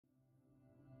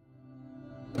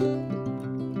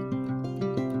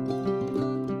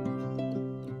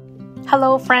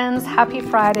Hello friends, happy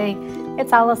Friday.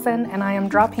 It's Allison and I am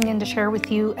dropping in to share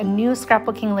with you a new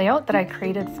scrapbooking layout that I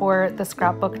created for the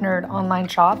Scrapbook Nerd online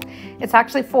shop. It's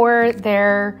actually for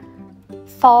their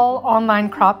fall online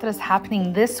crop that is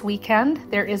happening this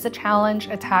weekend. There is a challenge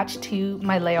attached to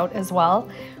my layout as well,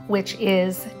 which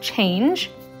is change.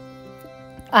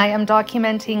 I am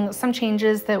documenting some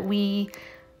changes that we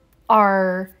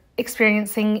are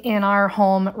experiencing in our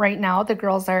home right now. The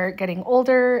girls are getting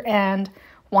older and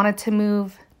wanted to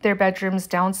move their bedrooms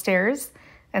downstairs.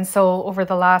 And so over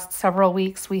the last several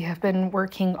weeks, we have been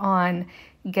working on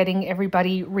getting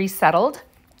everybody resettled.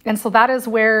 And so that is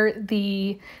where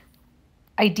the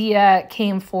idea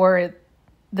came for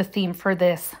the theme for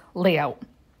this layout.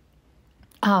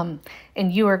 And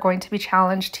you are going to be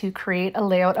challenged to create a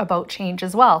layout about change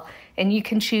as well. And you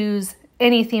can choose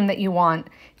any theme that you want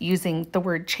using the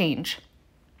word change.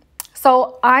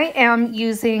 So I am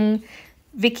using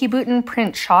Vicki Boutin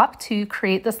print shop to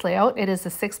create this layout. It is a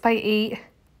 6x8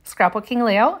 scrapbooking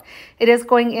layout. It is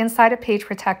going inside a page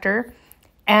protector,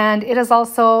 and it is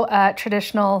also a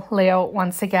traditional layout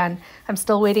once again. I'm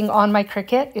still waiting on my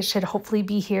Cricut. It should hopefully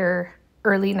be here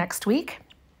early next week.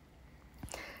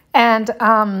 And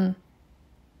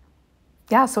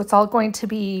yeah, so it's all going to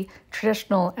be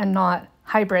traditional and not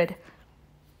hybrid.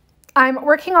 I'm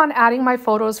working on adding my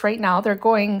photos right now. They're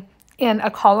going in a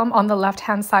column on the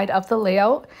left-hand side of the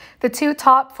layout. The two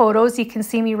top photos, you can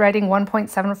see me writing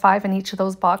 1.75 in each of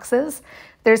those boxes.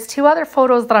 There's two other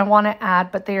photos that I want to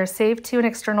add, but they are saved to an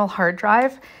external hard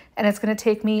drive, and it's going to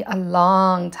take me a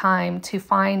long time to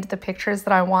find the pictures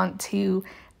that I want to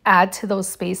add to those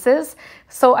spaces.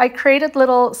 So I created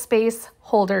little space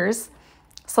holders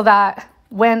so that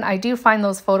when I do find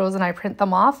those photos and I print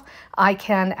them off, I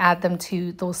can add them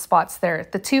to those spots there.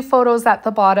 The two photos at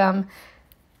the bottom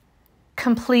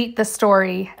complete the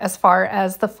story as far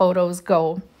as the photos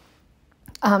go.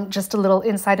 Just a little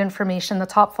inside information. The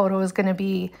top photo is going to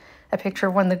be a picture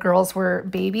of when the girls were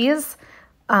babies.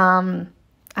 I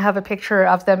have a picture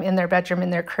of them in their bedroom, in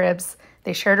their cribs.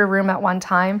 They shared a room at one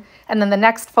time. And then the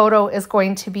next photo is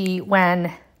going to be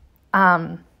when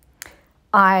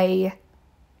I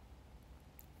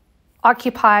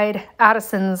occupied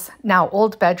Addison's now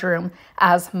old bedroom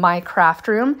as my craft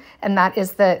room. And that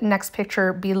is the next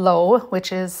picture below,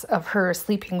 which is of her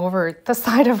sleeping over the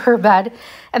side of her bed.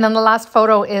 And then the last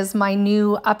photo is my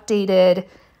new updated,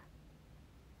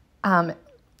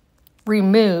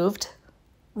 removed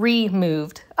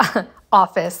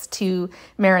office to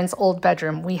Marin's old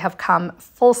bedroom. We have come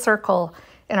full circle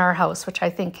in our house, which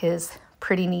I think is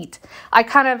pretty neat. I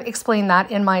kind of explain that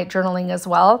in my journaling as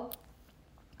well.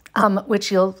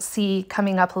 Which you'll see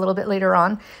coming up a little bit later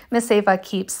on. Miss Ava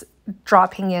keeps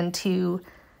dropping into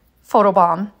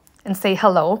Photobomb and say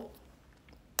hello.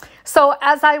 So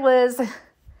as I was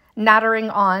nattering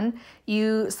on,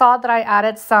 you saw that I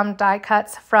added some die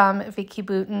cuts from Vicki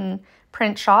Boutin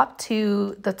print shop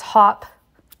to the top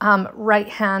right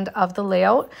hand of the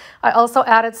layout. I also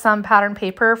added some pattern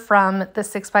paper from the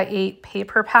 6x8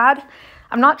 paper pad.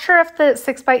 I'm not sure if the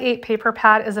 6x8 paper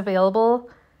pad is available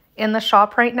in the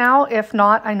shop right now. If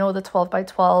not, I know the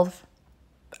 12x12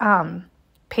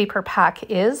 paper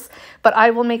pack is, but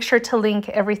I will make sure to link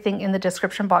everything in the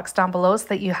description box down below so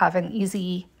that you have an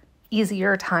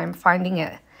easier time finding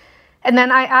it. And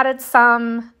then I added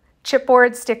some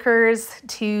chipboard stickers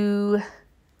to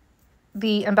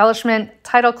the embellishment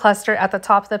title cluster at the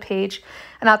top of the page,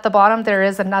 and at the bottom there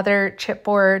is another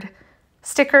chipboard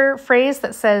sticker phrase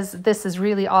that says "This is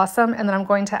really awesome," and then I'm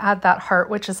going to add that heart,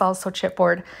 which is also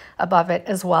chipboard, above it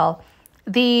as well.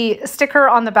 The sticker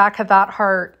on the back of that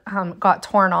heart got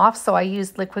torn off, so I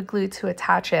used liquid glue to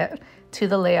attach it to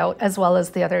the layout, as well as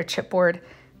the other chipboard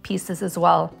pieces as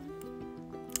well.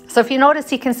 So if you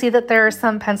notice, you can see that there are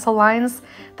some pencil lines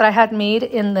that I had made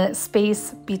in the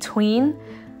space between,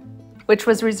 which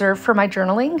was reserved for my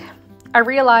journaling. I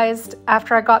realized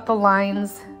after I got the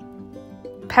lines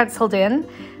penciled in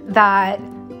that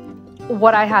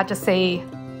what I had to say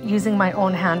using my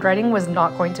own handwriting was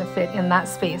not going to fit in that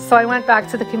space. So I went back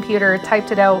to the computer,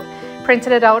 typed it out,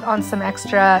 printed it out on some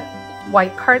extra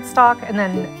white cardstock, and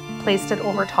then placed it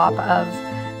over top of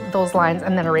those lines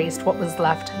and then erased what was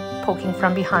left poking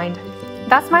from behind.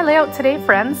 That's my layout today,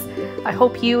 friends. I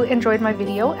hope you enjoyed my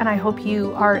video, and I hope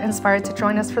you are inspired to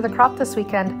join us for the crop this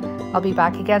weekend. I'll be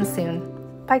back again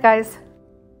soon. Bye guys.